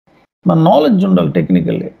మన నాలెడ్జ్ ఉండాలి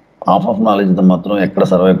technically. Half of నాలెడ్జ్తో మాత్రం ఎక్కడ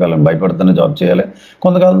సర్వైవ్ కాలేం, భయపడితేనే జాబ్ చేయాలి,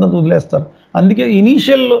 కొంతకాలం తర్వాత వదిలేస్తారు. అందుకే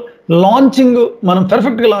ఇనీషియల్ లాంచింగ్ మనం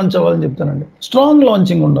పెర్ఫెక్ట్గా లాంచ్ అవ్వాలని చెప్తానండి. స్ట్రాంగ్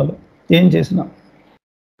లాంచింగ్ ఉండాలి. ఏం చేసినా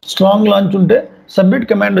స్ట్రాంగ్ లాంచ్ ఉంటే సబ్మిట్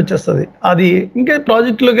కమాండ్ వచ్చేస్తుంది. అది ఇంకా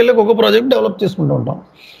ప్రాజెక్ట్లోకి వెళ్ళి ఒక ప్రాజెక్ట్ డెవలప్ చేసుకుంటూ ఉంటాం.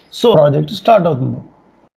 సో ప్రాజెక్ట్ స్టార్ట్ అవుతుంది.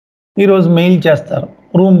 ఈరోజు మెయిల్ చేస్తారు,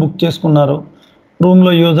 రూమ్ బుక్ చేసుకున్నారు,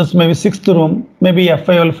 రూమ్లో users maybe 6th room, maybe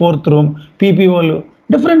f i వాళ్ళు 4th రూమ్, పీపీ వాళ్ళు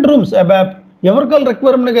డిఫరెంట్ రూమ్స్, అబాప్ ఎవరికాల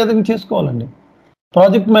రిక్వైర్మెంట్ గ్యాదరింగ్ చేసుకోవాలండి.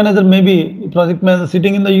 Project manager maybe project manager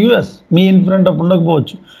sitting in the US, me in front of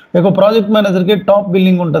ఉండకపోవచ్చు. ఒక ప్రాజెక్ట్ మేనేజర్కి టాప్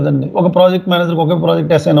బిల్లింగ్ ఉంటుందండి. ఒక ప్రాజెక్ట్ మేనేజర్కి ఒకే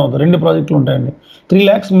ప్రాజెక్ట్ అసైన్ అవుతుంది, 2 ప్రాజెక్టులు ఉంటాయండి. 3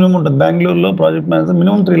 lakhs మినిమం ఉంటుంది. బెంగళూరులో ప్రాజెక్ట్ మేనేజర్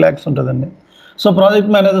మినిమం 3 lakhs ఉంటుందండి. సో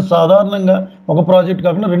ప్రాజెక్ట్ మేనేజర్ సాధారణంగా ఒక ప్రాజెక్ట్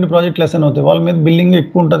కాకుండా 2 ప్రాజెక్టులు అసైన్ అవుతాయి. వాళ్ళ మీద బిల్లింగ్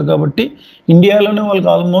ఎక్కువ ఉంటుంది కాబట్టి ఇండియాలోనే వాళ్ళకి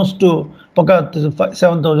ఆల్మోస్ట్ ఒక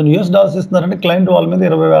 $7,000 ఇస్తున్నారంటే క్లయింట్ వాళ్ళ మీద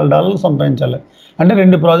 $20,000 సంపాదించాలి. అంటే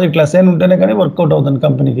 2 ప్రాజెక్టులు అసైన్ ఉంటేనే కానీ వర్కౌట్ అవుతుంది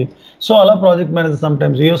కంపెనీకి. సో అలా ప్రాజెక్ట్ మేనేజర్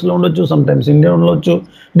సమ్టైమ్స్ యూఎస్లో ఉండొచ్చు, సమ్టైమ్స్ ఇండియా ఉండొచ్చు,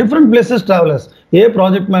 డిఫరెంట్ ప్లేసెస్ ట్రావెలర్స్. ఏ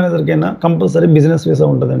ప్రాజెక్ట్ మేనేజర్కైనా కంపల్సరీ బిజినెస్ వీసా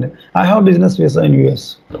ఉంటుందండి. I have business visa in US.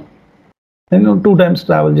 నేను 2 times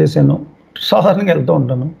ట్రావెల్ చేశాను, సాధారణంగా వెళ్తూ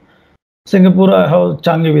ఉంటాను. Singapore I have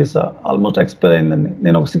Changi visa, almost expire అయిందండి.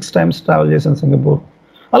 నేను ఒక 6 times ట్రావెల్ చేశాను సింగపూర్.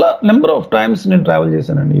 అలా నెంబర్ ఆఫ్ టైమ్స్ నేను ట్రావెల్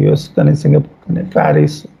చేశానండి. యూఎస్ కానీ, సింగపూర్ కానీ,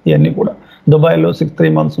 ప్యారిస్, ఇవన్నీ కూడా. దుబాయ్లో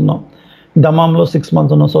 3 months ఉన్నాం, దమాంలో 6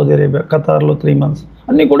 months ఉన్నాం, సౌదీ అరేబియా, ఖతార్లో 3 months.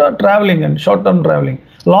 అన్నీ కూడా ట్రావెలింగ్ అండి, short term travelling.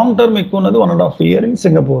 Long term ఎక్కువ ఉన్నది 1.5 years ఇన్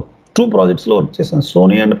సింగపూర్. 2 projectsలో వర్క్ చేశాను,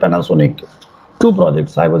 Sony and పెనాసోనిక్. 2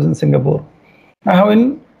 projects I was in Singapore. I have in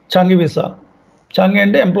Changi visa. Changi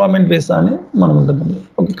అంటే ఎంప్లాయ్మెంట్ వీసా అని మనం ఉంటుందండి.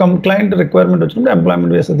 ఒక క్లయింట్ రిక్వైర్మెంట్ వచ్చినప్పుడు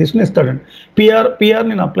ఎంప్లాయ్మెంట్ వీసా తీసుకుని ఇస్తాడండి. పిఆర్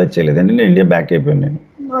నేను అప్లై చేయలేదండి, నేను ఇండియా బ్యాక్ అయిపోయాను. నేను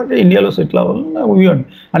ఇండియాలో సెటిల్ అవ్వాలి, ఇవ్వండి.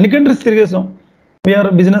 అన్ని countries తిరిగేసాం. We are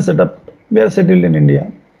business setup, we are settled in India.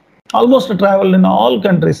 Almost travel in all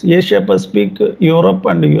countries, Asia Pacific, Europe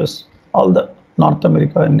and US, all the north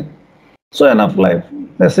America అన్ని. So enough life.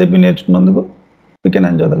 SIP నేర్చుకున్నందుకు we can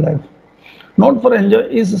enjoy the life. Not for enjoy,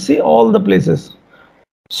 is see all the places.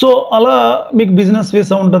 So అలా మీకు business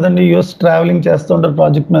visa ఉంటుందండి. US travelling చేస్తూ ఉంటారు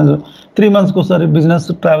project manager. 3 monthsకి ఒకసారి business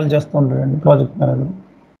travel చేస్తూ ఉంటాడండి project manager.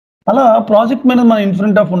 అలా ప్రాజెక్ట్ మేనేజర్ మన ఇన్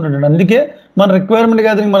ఫ్రంట్ ఆఫ్ ఉంటాడండి. అందుకే మన రిక్వైర్మెంట్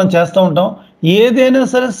గ్యాదరింగ్ మనం చేస్తూ ఉంటాం. ఏదైనా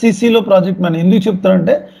సరే సీసీలో ప్రాజెక్ట్ మేనేజర్ ఎందుకు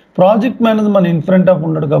చెప్తారంటే, ప్రాజెక్ట్ మేనేజర్ మన ఇన్ ఫ్రంట్ ఆఫ్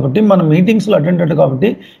ఉండడు కాబట్టి, మన మీటింగ్స్లో అటెండ్ అయ్యాడు కాబట్టి,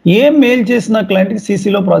 ఏం మెయిల్ చేసిన క్లయింట్కి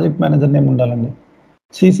సీసీలో ప్రాజెక్ట్ మేనేజర్ నేమ్ ఉండాలండి.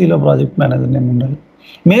 సీసీలో ప్రాజెక్ట్ మేనేజర్ నేమ్ ఉండాలి.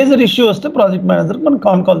 మేజర్ ఇష్యూ వస్తే ప్రాజెక్ట్ మేనేజర్ మనం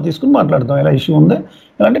కాల్ తీసుకుని మాట్లాడతాం, ఇలా ఇష్యూ ఉంది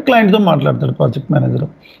ఇలాంటి క్లయింట్తో మాట్లాడతాడు ప్రాజెక్ట్ మేనేజర్.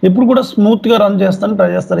 ఎప్పుడు కూడా స్మూత్గా రన్ చేస్తాను ట్రై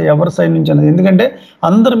చేస్తారు ఎవరి సైడ్ నుంచి అనేది. ఎందుకంటే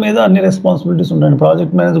అందరి మీద అన్ని రెస్పాన్సిబిలిటీస్ ఉంటాయండి.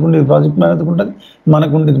 ప్రాజెక్ట్ మేనేజర్కి ఉండేది ప్రాజెక్ట్ మేనేజర్కి ఉంటుంది,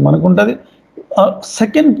 మనకు ఉంటుంది.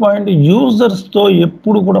 సెకండ్ పాయింట్, యూజర్స్తో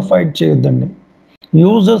ఎప్పుడు కూడా ఫైట్ చేయొద్దండి.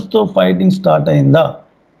 యూజర్స్తో ఫైటింగ్ స్టార్ట్ అయిందా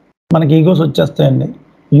మనకి ఈగోస్ వచ్చేస్తాయండి.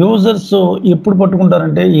 యూజర్స్ ఎప్పుడు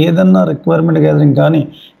పట్టుకుంటారంటే, ఏదన్నా రిక్వైర్మెంట్ గ్యాదరింగ్ కానీ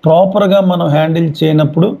ప్రాపర్గా మనం హ్యాండిల్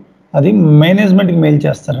చేయనప్పుడు అది మేనేజ్మెంట్కి మెయిల్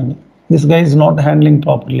చేస్తారండి. This guy is not handling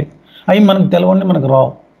properly. అవి మనకు తెలవండి, మనకు రావు.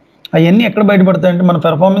 అవన్నీ ఎక్కడ బయటపడతాయంటే, మన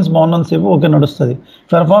పెర్ఫార్మెన్స్ బాగున్నంతసేపు ఓకే నడుస్తుంది,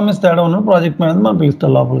 పెర్ఫార్మెన్స్ తేడా ఉన్నప్పుడు ప్రాజెక్ట్ మేనేజర్ మనం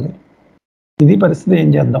పిలుస్తారు లోపలికి. ఇది పరిస్థితి. ఏం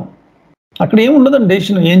చేద్దాం, అక్కడ ఏమి ఉండదండి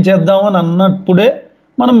డెసిషన్. ఏం చేద్దాం అని అన్నప్పుడే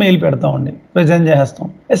మనం మెయిల్ పెడతామండి, రిజైన్ చేసేస్తాం.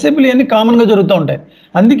 ఎస్ఏపీలు ఇవన్నీ కామన్గా జరుగుతూ ఉంటాయి.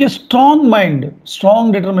 అందుకే strong mind,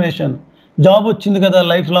 strong determination. Job వచ్చింది కదా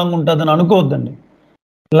లైఫ్ లాంగ్ ఉంటుందని అనుకోవద్దండి.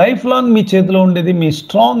 లైఫ్ లాంగ్ మీ చేతిలో ఉండేది మీ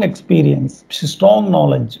strong experience, strong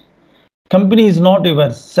knowledge. Company is not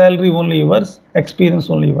yours, salary only yours, experience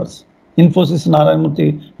only yours. Infosys Narayanamurthy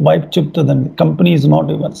wife చెప్తుందండి, company is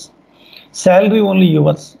not yours, salary only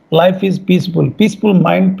yours, life is peaceful. Peaceful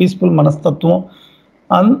mind, peaceful మనస్తత్వం.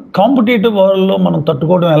 Competitive వరల్డ్లో మనం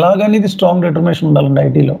తట్టుకోవడం ఎలాగనేది strong determination ఉండాలండి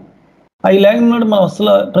ఐటీలో. అవి లేకున్నాడు మనం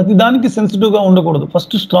అసలు ప్రతిదానికి సెన్సిటివ్గా ఉండకూడదు.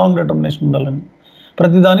 ఫస్ట్ స్ట్రాంగ్ డిటర్మినేషన్ ఉండాలండి.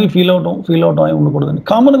 ప్రతిదానికి ఫీల్ అవటం అవి ఉండకూడదండి.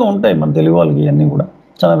 కామన్గా ఉంటాయి మన తెలుగు వాళ్ళకి, ఇవన్నీ కూడా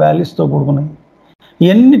చాలా వాల్యూస్తో కూడుకున్నాయి.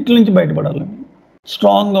 ఇవన్నిటి నుంచి బయటపడాలండి,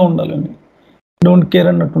 స్ట్రాంగ్గా ఉండాలండి, డోంట్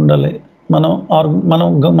కేర్ అన్నట్టు ఉండాలి.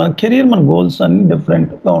 మన కెరీర్, మన గోల్స్ అన్నీ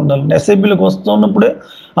డిఫరెంట్గా ఉండాలండి. ఎస్ఐపీలకు వస్తున్నప్పుడే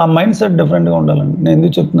ఆ మైండ్ సెట్ డిఫరెంట్గా ఉండాలండి. నేను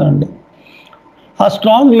ఎందుకు చెప్తున్నానండి, ఆ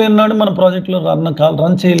స్ట్రాంగ్ లేనాడు మన ప్రాజెక్ట్లో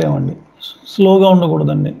రన్ చేయలేమండి. స్లోగా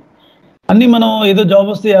ఉండకూడదండి. అన్నీ మనం ఏదో జాబ్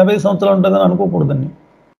వస్తే 50 సంవత్సరాలు ఉంటుందని అనుకోకూడదండి.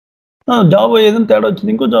 జాబ్ ఏదైనా తేడా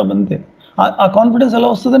వచ్చింది ఇంకో జాబ్ అంతే. ఆ కాన్ఫిడెన్స్ ఎలా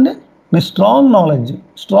వస్తుందండి, మీ strong knowledge,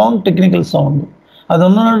 strong technical sound, అది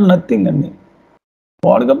ఉన్నాడు నథింగ్ అండి.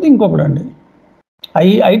 వాడు కాబట్టి ఇంకొకడు అండి.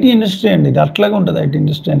 ఐటీ ఇండస్ట్రీ అండి, ఇది అట్లాగే ఉంటుంది. ఐటీ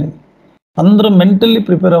ఇండస్ట్రీ అనేది అందరూ మెంటల్లీ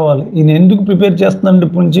ప్రిపేర్ అవ్వాలి. నేను ఎందుకు ప్రిపేర్ చేస్తున్నాను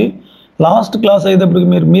ఇప్పటి నుంచి లాస్ట్ క్లాస్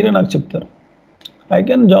అయ్యేటప్పటికి మీరే నాకు చెప్తారు, I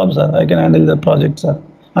can job sir, I can handle the project sir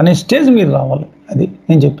అనే స్టేజ్ మీరు రావాలి. అది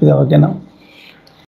నేను చెప్పేది. ఓకేనా?